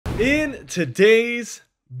In today's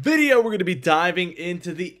video, we're going to be diving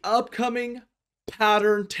into the upcoming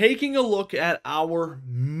pattern, taking a look at our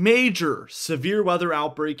major severe weather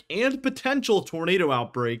outbreak and potential tornado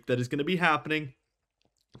outbreak that is going to be happening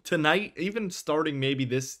tonight, even starting maybe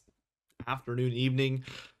this afternoon, evening,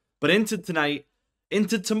 but into tonight,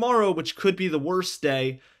 into tomorrow, which could be the worst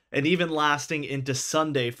day, and even lasting into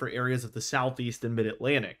Sunday for areas of the Southeast and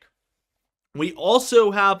Mid-Atlantic. We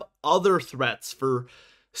also have other threats for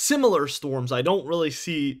similar storms. I don't really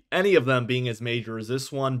see any of them being as major as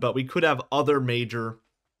this one, but we could have other major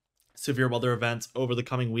severe weather events over the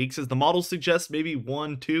coming weeks. As the model suggests, maybe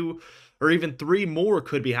 1, 2, or even 3 more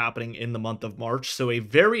could be happening in the month of March. So a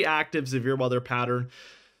very active severe weather pattern.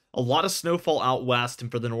 A lot of snowfall out west and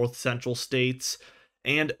for the north central states.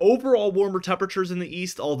 And overall warmer temperatures in the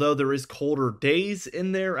east, although there is colder days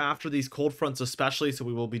in there after these cold fronts especially, so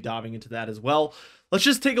we will be diving into that as well. Let's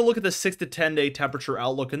just take a look at the 6 to 10 day temperature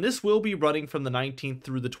outlook, and this will be running from the 19th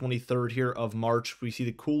through the 23rd here of March. We see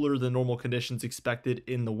the cooler than normal conditions expected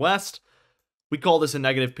in the west. We call this a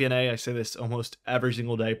negative PNA. I say this almost every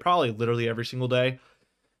single day, probably literally every single day.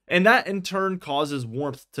 And that in turn causes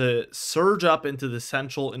warmth to surge up into the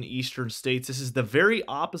central and eastern states. This is the very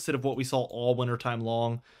opposite of what we saw all wintertime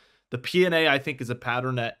long. The PNA, I think, is a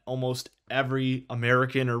pattern that almost every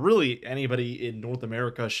American, or really anybody in North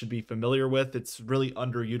America, should be familiar with. It's really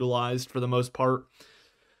underutilized for the most part.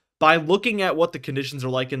 By looking at what the conditions are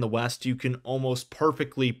like in the west, you can almost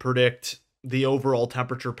perfectly predict the overall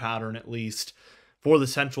temperature pattern, at least for the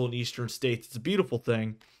central and eastern states. It's a beautiful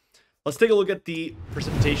thing. Let's take a look at the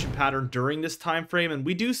precipitation pattern during this time frame, and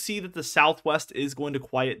we do see that the southwest is going to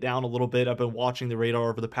quiet down a little bit. I've been watching the radar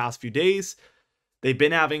over the past few days. They've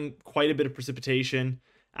been having quite a bit of precipitation.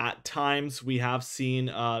 At times, we have seen,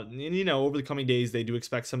 and over the coming days, they do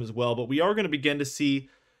expect some as well, but we are going to begin to see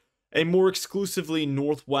a more exclusively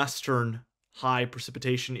northwestern high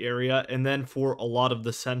precipitation area, and then for a lot of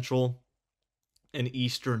the central and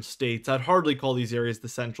eastern states. I'd hardly call these areas the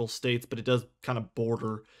central states, but it does kind of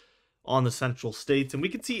border on the central states, and we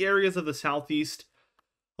can see areas of the southeast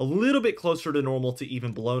a little bit closer to normal to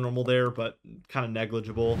even below normal there, but kind of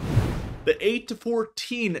negligible. The 8 to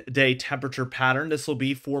 14 day temperature pattern, this will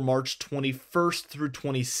be for March 21st through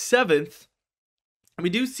 27th. And we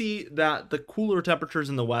do see that the cooler temperatures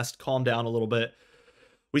in the west calm down a little bit.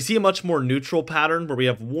 We see a much more neutral pattern where we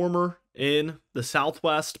have warmer in the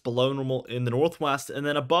southwest, below normal in the northwest, and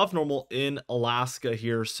then above normal in Alaska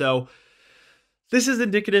here. So this is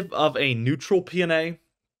indicative of a neutral PNA,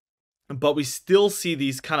 but we still see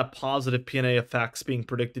these kind of positive PNA effects being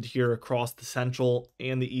predicted here across the central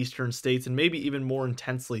and the eastern states, and maybe even more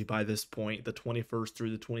intensely by this point, the 21st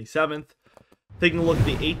through the 27th. Taking a look at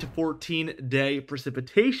the 8 to 14 day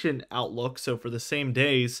precipitation outlook, so for the same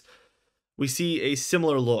days, we see a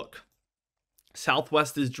similar look.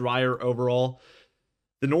 Southwest is drier overall.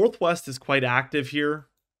 The northwest is quite active here.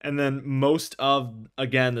 And then most of,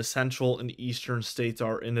 again, the central and eastern states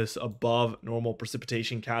are in this above normal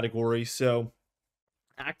precipitation category. So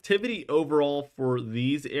activity overall for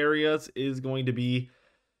these areas is going to be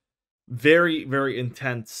very, very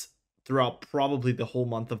intense throughout probably the whole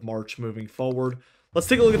month of March moving forward. Let's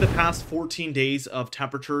take a look at the past 14 days of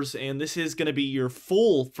temperatures, and this is going to be your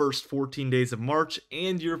full first 14 days of March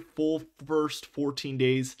and your full first 14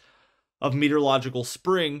 days of meteorological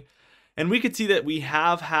spring. And we could see that we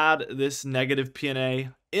have had this negative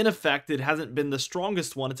PNA in effect. It hasn't been the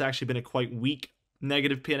strongest one. It's actually been a quite weak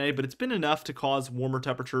negative PNA, but it's been enough to cause warmer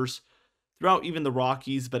temperatures throughout even the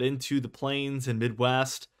Rockies, but into the plains and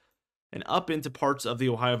Midwest and up into parts of the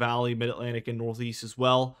Ohio Valley, Mid-Atlantic, and Northeast as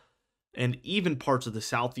well, and even parts of the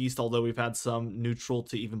Southeast, although we've had some neutral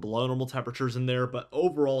to even below normal temperatures in there. But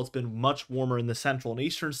overall, it's been much warmer in the central and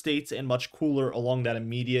eastern states and much cooler along that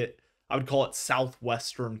immediate, I would call it,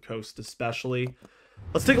 southwestern coast especially.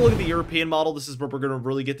 Let's take a look at the European model. This is where we're going to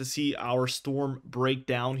really get to see our storm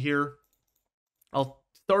breakdown here. I'll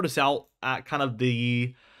start us out at kind of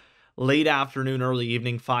the late afternoon, early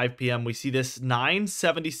evening, 5 p.m. We see this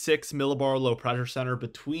 976 millibar low pressure center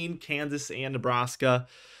between Kansas and Nebraska.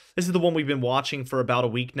 This is the one we've been watching for about a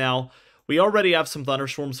week now. We already have some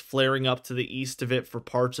thunderstorms flaring up to the east of it for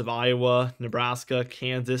parts of Iowa, Nebraska,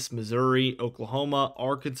 Kansas, Missouri, Oklahoma,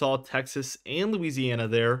 Arkansas, Texas, and Louisiana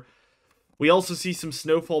there. We also see some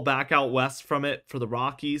snowfall back out west from it for the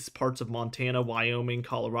Rockies, parts of Montana, Wyoming,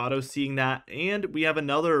 Colorado seeing that. And we have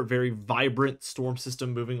another very vibrant storm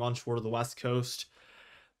system moving onshore to the west coast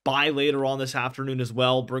by later on this afternoon as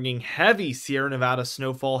well, bringing heavy Sierra Nevada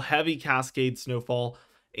snowfall, heavy Cascade snowfall,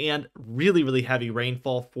 and really, really heavy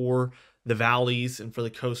rainfall for the valleys and for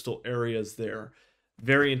the coastal areas there.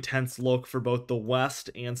 Very intense look for both the west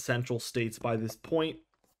and central states by this point.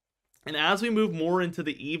 And as we move more into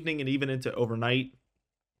the evening and even into overnight,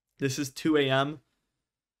 this is 2 a.m.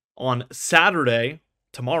 on Saturday,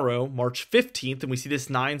 tomorrow, March 15th, and we see this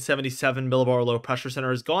 977 millibar low pressure center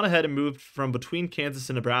has gone ahead and moved from between Kansas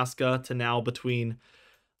and Nebraska to now between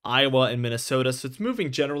Iowa and Minnesota. So it's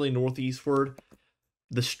moving generally northeastward.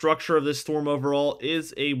 The structure of this storm overall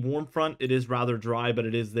is a warm front. It is rather dry, but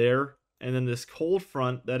it is there. And then this cold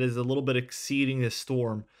front that is a little bit exceeding this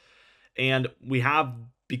storm. And we have,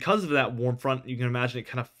 because of that warm front, you can imagine it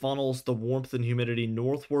kind of funnels the warmth and humidity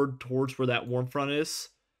northward towards where that warm front is.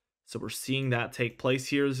 So we're seeing that take place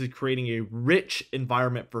here. This is creating a rich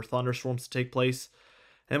environment for thunderstorms to take place.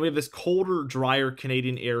 And then we have this colder, drier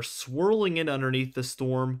Canadian air swirling in underneath the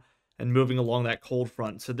storm and moving along that cold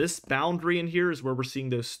front. So this boundary in here is where we're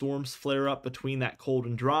seeing those storms flare up between that cold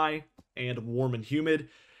and dry and warm and humid.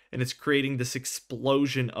 And it's creating this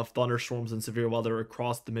explosion of thunderstorms and severe weather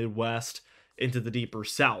across the Midwest into the deeper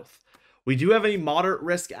south. We do have a moderate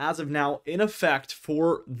risk as of now in effect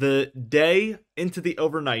for the day into the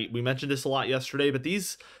overnight. We mentioned this a lot yesterday, but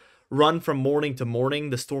these run from morning to morning.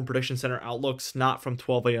 The Storm Prediction Center outlook's not from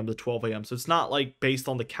 12 a.m. to 12 a.m. So it's not like based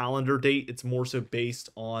on the calendar date. It's more so based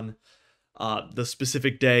on the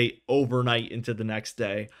specific day overnight into the next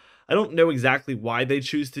day. I don't know exactly why they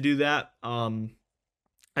choose to do that.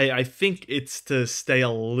 I think it's to stay a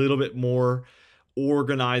little bit more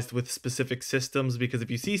organized with specific systems, because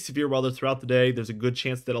if you see severe weather throughout the day, there's a good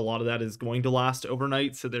chance that a lot of that is going to last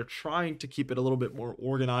overnight. So they're trying to keep it a little bit more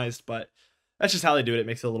organized, but that's just how they do it. It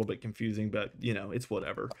makes it a little bit confusing, but you know, it's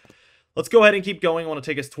whatever. Let's go ahead and keep going. I want to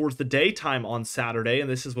take us towards the daytime on Saturday, and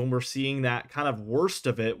this is when we're seeing that kind of worst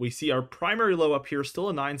of it. We see our primary low up here, still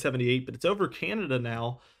a 978, but it's over Canada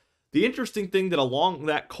now. The interesting thing that along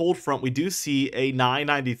that cold front, we do see a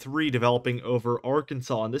 993 developing over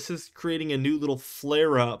Arkansas, and this is creating a new little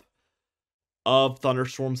flare-up of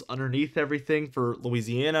thunderstorms underneath everything for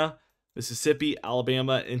Louisiana, Mississippi,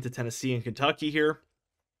 Alabama, into Tennessee and Kentucky here.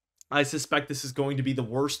 I suspect this is going to be the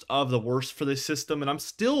worst of the worst for this system, and I'm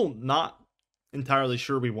still not entirely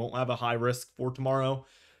sure we won't have a high risk for tomorrow.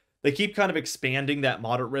 They keep kind of expanding that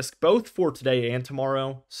moderate risk both for today and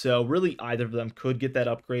tomorrow. So really either of them could get that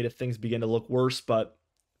upgrade if things begin to look worse. But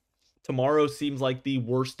tomorrow seems like the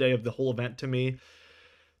worst day of the whole event to me.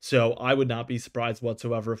 So I would not be surprised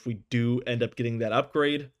whatsoever if we do end up getting that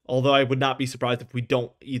upgrade. Although I would not be surprised if we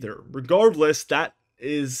don't either. Regardless, that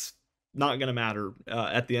is not going to matter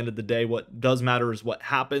at the end of the day. What does matter is what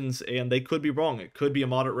happens, and they could be wrong. It could be a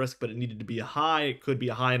moderate risk, but it needed to be a high. It could be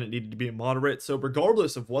a high and it needed to be a moderate. So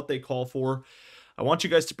regardless of what they call for, I want you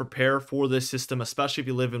guys to prepare for this system, especially if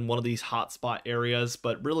you live in one of these hotspot areas,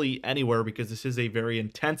 but really anywhere, because this is a very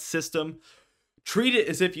intense system. Treat it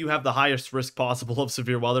as if you have the highest risk possible of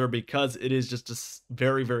severe weather, because it is just a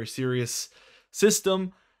very, very serious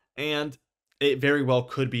system, and it very well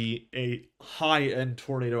could be a high-end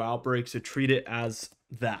tornado outbreak, so treat it as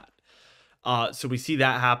that. So we see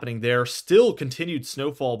that happening there. Still continued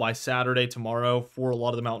snowfall by Saturday, tomorrow, for a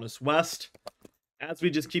lot of the mountainous west. As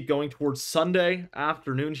we just keep going towards Sunday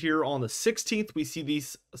afternoon here on the 16th, we see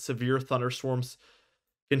these severe thunderstorms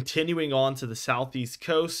continuing on to the southeast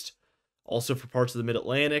coast. Also for parts of the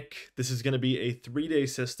mid-Atlantic. This is going to be a 3-day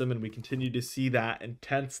system, and we continue to see that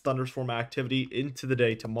intense thunderstorm activity into the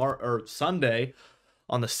day tomorrow, or Sunday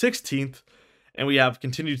on the 16th, and we have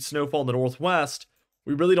continued snowfall in the northwest.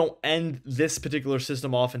 We really don't end this particular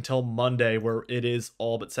system off until Monday, where it is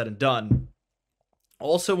all but said and done.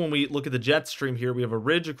 Also, when we look at the jet stream here, we have a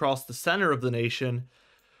ridge across the center of the nation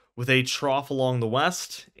with a trough along the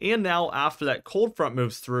west, and now after that cold front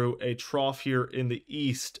moves through, a trough here in the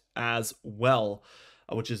east as well,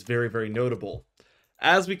 which is very, very notable.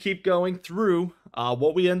 As we keep going through,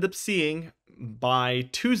 what we end up seeing by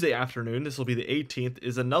Tuesday afternoon, this will be the 18th,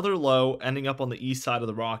 is another low ending up on the east side of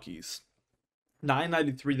the Rockies.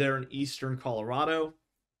 993 there in eastern Colorado.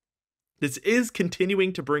 This is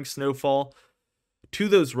continuing to bring snowfall to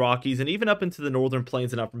those Rockies and even up into the northern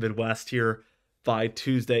plains and upper Midwest here by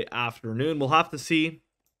Tuesday afternoon. We'll have to see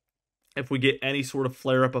if we get any sort of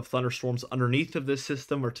flare-up of thunderstorms underneath of this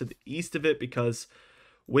system or to the east of it, because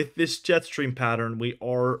with this jet stream pattern, we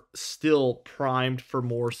are still primed for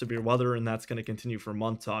more severe weather, and that's going to continue for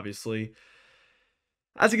months, obviously.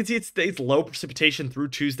 As you can see, it stays low precipitation through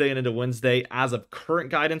Tuesday and into Wednesday. As of current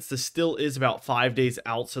guidance, this still is about 5 days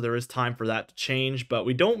out, so there is time for that to change, but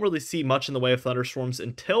we don't really see much in the way of thunderstorms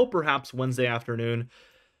until perhaps Wednesday afternoon,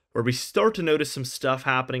 where we start to notice some stuff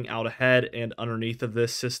happening out ahead and underneath of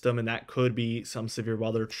this system, and that could be some severe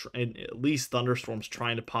weather and at least thunderstorms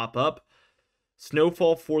trying to pop up.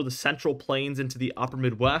 Snowfall for the central plains into the upper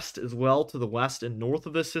Midwest, as well to the west and north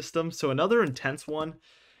of this system. So another intense one.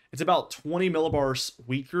 It's about 20 millibars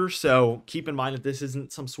weaker, so keep in mind that this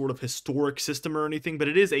isn't some sort of historic system or anything, but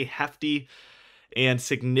it is a hefty and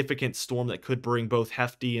significant storm that could bring both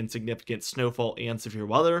hefty and significant snowfall and severe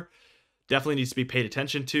weather. Definitely needs to be paid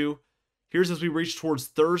attention to. Here's as we reach towards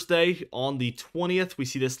Thursday on the 20th, we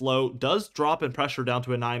see this low does drop in pressure down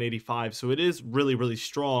to a 985, so it is really, really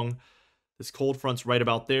strong. This cold front's right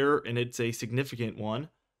about there, and it's a significant one.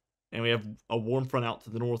 And we have a warm front out to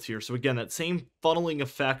the north here. So again, that same funneling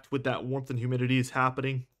effect with that warmth and humidity is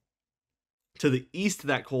happening to the east of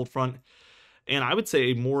that cold front. And I would say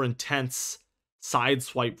a more intense side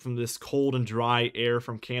swipe from this cold and dry air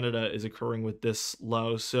from Canada is occurring with this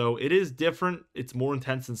low. So it is different. It's more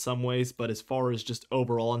intense in some ways, but as far as just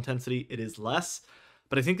overall intensity, it is less.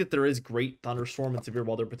 But I think that there is great thunderstorm and severe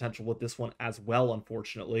weather potential with this one as well,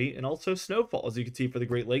 unfortunately. And also snowfall, as you can see, for the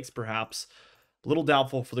Great Lakes, perhaps. A little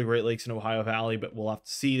doubtful for the Great Lakes and Ohio Valley, but we'll have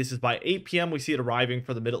to see. This is by 8 p.m. We see it arriving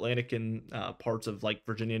for the Mid-Atlantic and parts of like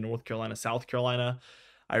Virginia, North Carolina, South Carolina.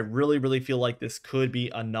 I really, really feel like this could be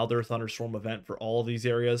another thunderstorm event for all of these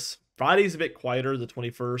areas. Friday's a bit quieter, the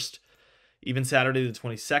 21st. Even Saturday, the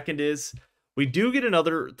 22nd is. We do get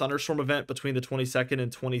another thunderstorm event between the 22nd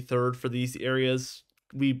and 23rd for these areas.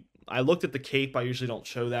 I looked at the Cape. I usually don't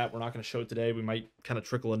show that. We're not going to show it today. We might kind of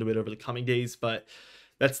trickle into it over the coming days, but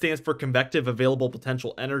that stands for convective available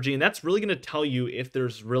potential energy, and that's really going to tell you if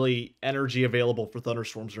there's really energy available for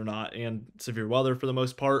thunderstorms or not, and severe weather for the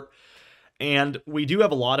most part. And we do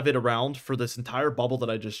have a lot of it around for this entire bubble that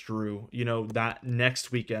I just drew. You know, that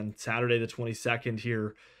next weekend, Saturday the 22nd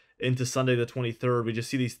here into Sunday the 23rd, we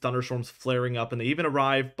just see these thunderstorms flaring up, and they even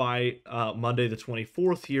arrive by Monday the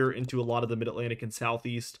 24th here into a lot of the Mid-Atlantic and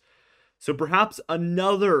Southeast. So perhaps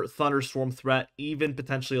another thunderstorm threat, even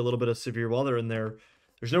potentially a little bit of severe weather in there.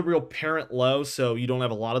 There's no real parent low, so you don't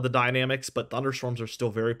have a lot of the dynamics, but thunderstorms are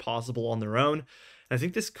still very possible on their own. And I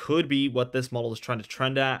think this could be what this model is trying to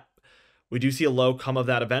trend at. We do see a low come of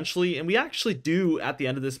that eventually, and we actually do, at the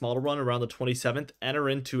end of this model run, around the 27th, enter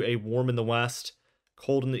into a warm in the west,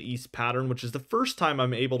 cold in the east pattern, which is the first time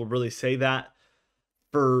I'm able to really say that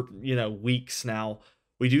for, weeks now.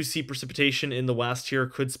 We do see precipitation in the west here,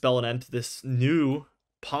 could spell an end to this new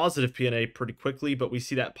positive PNA pretty quickly, but we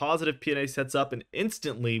see that positive PNA sets up, and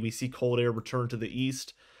instantly we see cold air return to the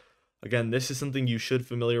east. Again, this is something you should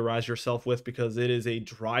familiarize yourself with because it is a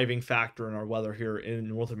driving factor in our weather here in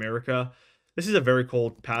North America. This is a very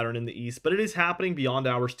cold pattern in the east, but it is happening beyond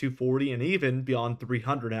hours 240 and even beyond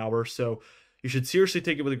 300 hours. So you should seriously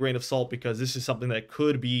take it with a grain of salt because this is something that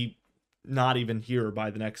could be not even here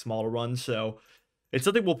by the next model run. So it's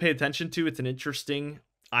something we'll pay attention to. It's an interesting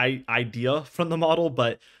idea from the model,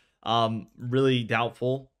 but really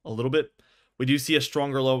doubtful a little bit. We do see a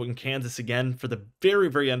stronger low in Kansas again for the very,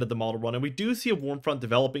 very end of the model run, and we do see a warm front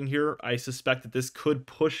developing here. I suspect that this could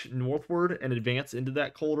push northward and advance into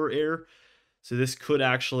that colder air. So this could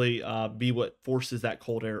actually be what forces that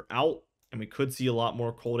cold air out, and we could see a lot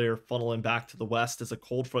more cold air funneling back to the west as a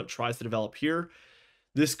cold front tries to develop here.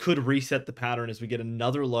 This could reset the pattern as we get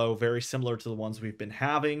another low very similar to the ones we've been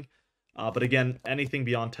having. But again, anything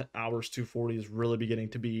beyond hours 240 is really beginning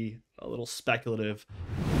to be a little speculative.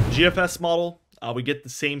 GFS model, we get the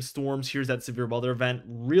same storms. Here's that severe weather event,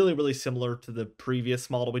 really, really similar to the previous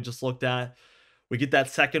model we just looked at. We get that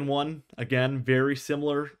second one, again, very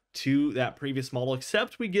similar to that previous model,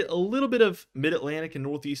 except we get a little bit of mid-Atlantic and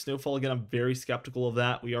northeast snowfall. Again, I'm very skeptical of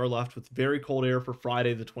that. We are left with very cold air for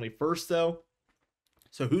Friday the 21st, though.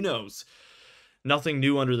 So who knows? Nothing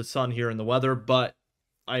new under the sun here in the weather, but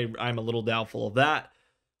I'm a little doubtful of that.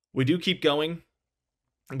 We do keep going.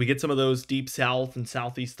 We get some of those deep south and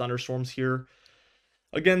southeast thunderstorms here.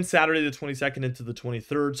 Again, Saturday the 22nd into the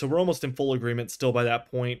 23rd, so we're almost in full agreement still by that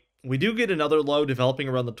point. We do get another low developing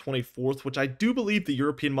around the 24th, which I do believe the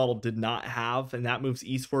European model did not have, and that moves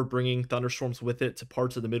eastward, bringing thunderstorms with it to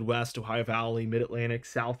parts of the Midwest, Ohio Valley, Mid-Atlantic,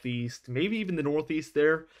 Southeast, maybe even the Northeast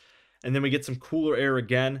there. And then we get some cooler air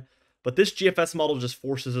again. But this GFS model just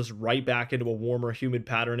forces us right back into a warmer, humid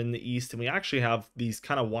pattern in the east, and we actually have these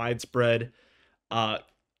kind of widespread,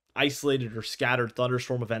 isolated or scattered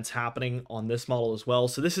thunderstorm events happening on this model as well.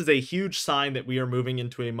 So this is a huge sign that we are moving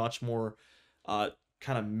into a much more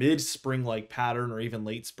kind of mid-spring-like pattern or even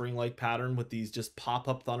late spring-like pattern with these just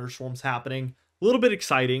pop-up thunderstorms happening. A little bit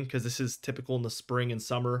exciting because this is typical in the spring and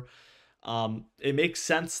summer. It makes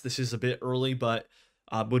sense. This is a bit early, but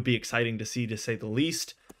would be exciting to see, to say the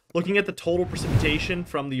least. Looking at the total precipitation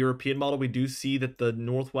from the European model, we do see that the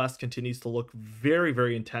Northwest continues to look very,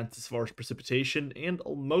 very intense as far as precipitation, and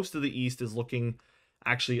most of the East is looking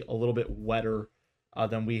actually a little bit wetter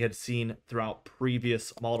than we had seen throughout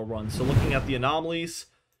previous model runs. So looking at the anomalies,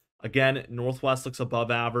 again, northwest looks above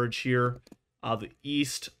average here. The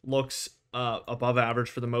east looks above average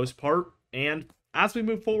for the most part. And as we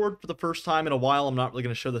move forward for the first time in a while, I'm not really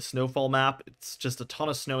going to show the snowfall map. It's just a ton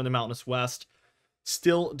of snow in the mountainous west.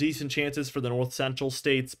 Still decent chances for the north central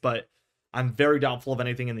states, but I'm very doubtful of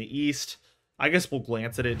anything in the east. I guess we'll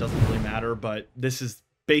glance at it. It doesn't really matter, but this is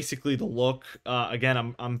basically the look.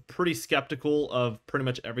 Again, I'm pretty skeptical of pretty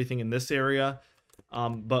much everything in this area,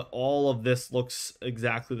 but all of this looks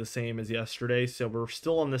exactly the same as yesterday. So we're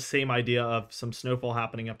still on the same idea of some snowfall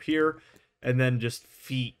happening up here, and then just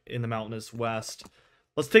feet in the mountainous west.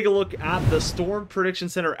 Let's take a look at the Storm Prediction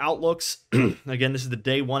Center outlooks. Again, this is the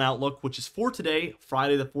day 1 outlook, which is for today,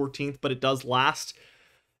 Friday the 14th, but it does last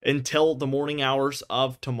until the morning hours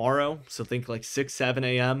of tomorrow. So think like 6, 7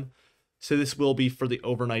 a.m. So this will be for the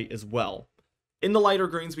overnight as well. In the lighter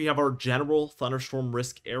greens, we have our general thunderstorm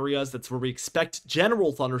risk areas. That's where we expect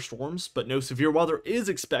general thunderstorms, but no severe weather is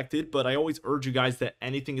expected. But I always urge you guys that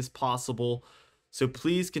anything is possible. So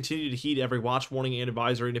please continue to heed every watch, warning, and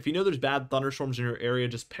advisory. And if you know there's bad thunderstorms in your area,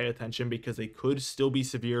 just pay attention because they could still be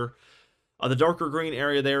severe. The darker green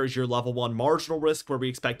area there is your level 1 marginal risk, where we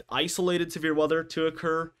expect isolated severe weather to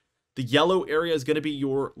occur. The yellow area is going to be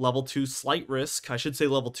your level 2 slight risk. I should say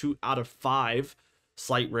level 2 out of 5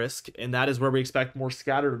 slight risk. And that is where we expect more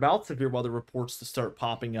scattered about severe weather reports to start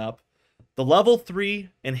popping up. The level 3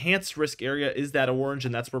 enhanced risk area is that orange,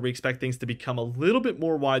 and that's where we expect things to become a little bit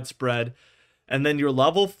more widespread. And then your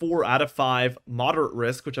level 4 out of 5 moderate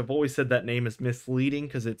risk, which I've always said that name is misleading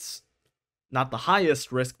because it's not the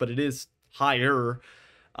highest risk, but it is higher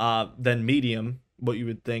than medium, what you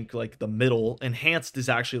would think like the middle. Enhanced is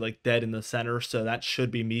actually like dead in the center, so that should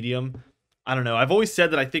be medium. I don't know. I've always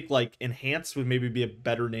said that I think like enhanced would maybe be a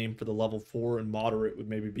better name for the level 4, and moderate would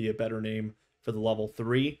maybe be a better name for the level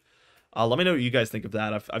 3. Let me know what you guys think of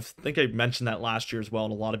that. I think I mentioned that last year as well,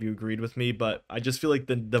 and a lot of you agreed with me, but I just feel like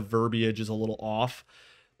the verbiage is a little off.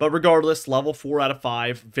 But regardless, level 4 out of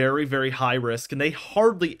 5, very, very high risk, and they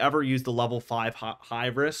hardly ever use the level 5 high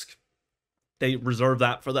risk. They reserve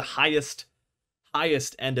that for the highest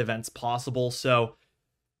end events possible. So,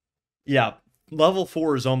 yeah, level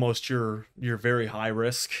 4 is almost your very high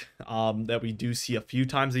risk that we do see a few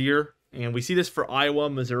times a year. And we see this for Iowa,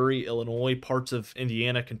 Missouri, Illinois, parts of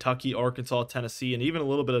Indiana, Kentucky, Arkansas, Tennessee, and even a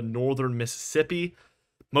little bit of northern Mississippi.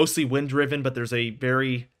 Mostly wind-driven, but there's a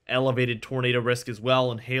very elevated tornado risk as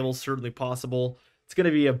well, and hail is certainly possible. It's going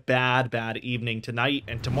to be a bad evening tonight.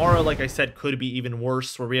 And tomorrow, like I said, could be even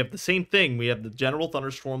worse, where we have the same thing. We have the general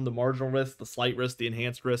thunderstorm, the marginal risk, the slight risk, the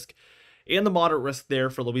enhanced risk, and the moderate risk there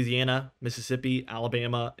for Louisiana, Mississippi,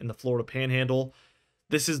 Alabama, and the Florida Panhandle.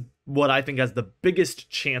 This is what I think has the biggest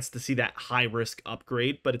chance to see that high risk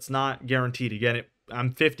upgrade, but it's not guaranteed. Again,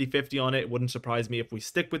 I'm 50-50 on it. It wouldn't surprise me if we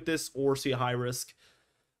stick with this or see a high risk.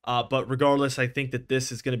 But regardless, I think that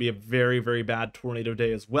this is going to be a very, very bad tornado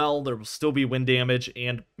day as well. There will still be wind damage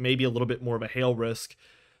and maybe a little bit more of a hail risk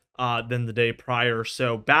than the day prior.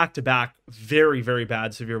 So back-to-back, very, very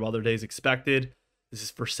bad severe weather days expected. This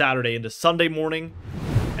is for Saturday into Sunday morning.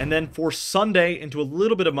 And then for Sunday into a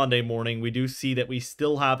little bit of Monday morning, we do see that we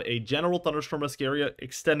still have a general thunderstorm risk area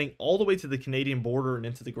extending all the way to the Canadian border and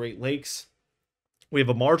into the Great Lakes. We have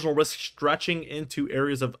a marginal risk stretching into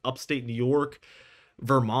areas of upstate New York,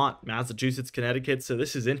 Vermont, Massachusetts, Connecticut. So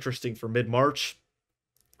this is interesting for mid-March.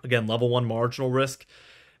 Again, level 1 marginal risk.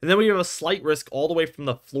 And then we have a slight risk all the way from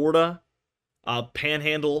the Florida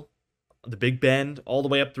Panhandle, the Big Bend, all the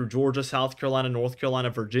way up through Georgia, South Carolina, North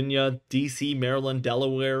Carolina, Virginia, DC, Maryland,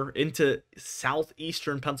 Delaware, into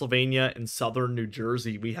southeastern Pennsylvania and southern New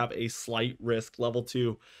Jersey. We have a slight risk, level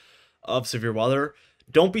 2 of severe weather.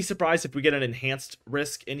 Don't be surprised if we get an enhanced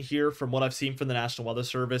risk in here. From what I've seen from the National Weather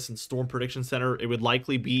Service and Storm Prediction Center, it would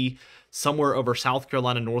likely be somewhere over South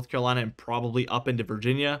Carolina, North Carolina, and probably up into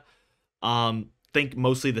Virginia. Think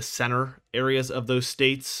mostly the center areas of those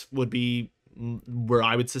states would be where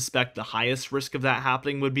I would suspect the highest risk of that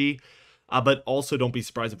happening would be. But also don't be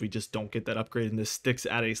surprised if we just don't get that upgrade and this sticks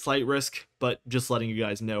at a slight risk, but just letting you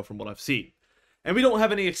guys know from what I've seen. And we don't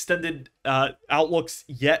have any extended outlooks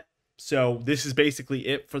yet. So this is basically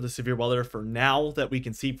it for the severe weather for now that we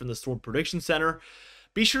can see from the Storm Prediction Center.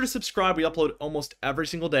 Be sure to subscribe. We upload almost every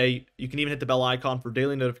single day. You can even hit the bell icon for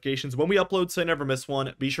daily notifications when we upload so you never miss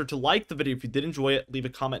one. Be sure to like the video if you did enjoy it. Leave a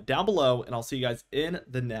comment down below, and I'll see you guys in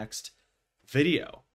the next video.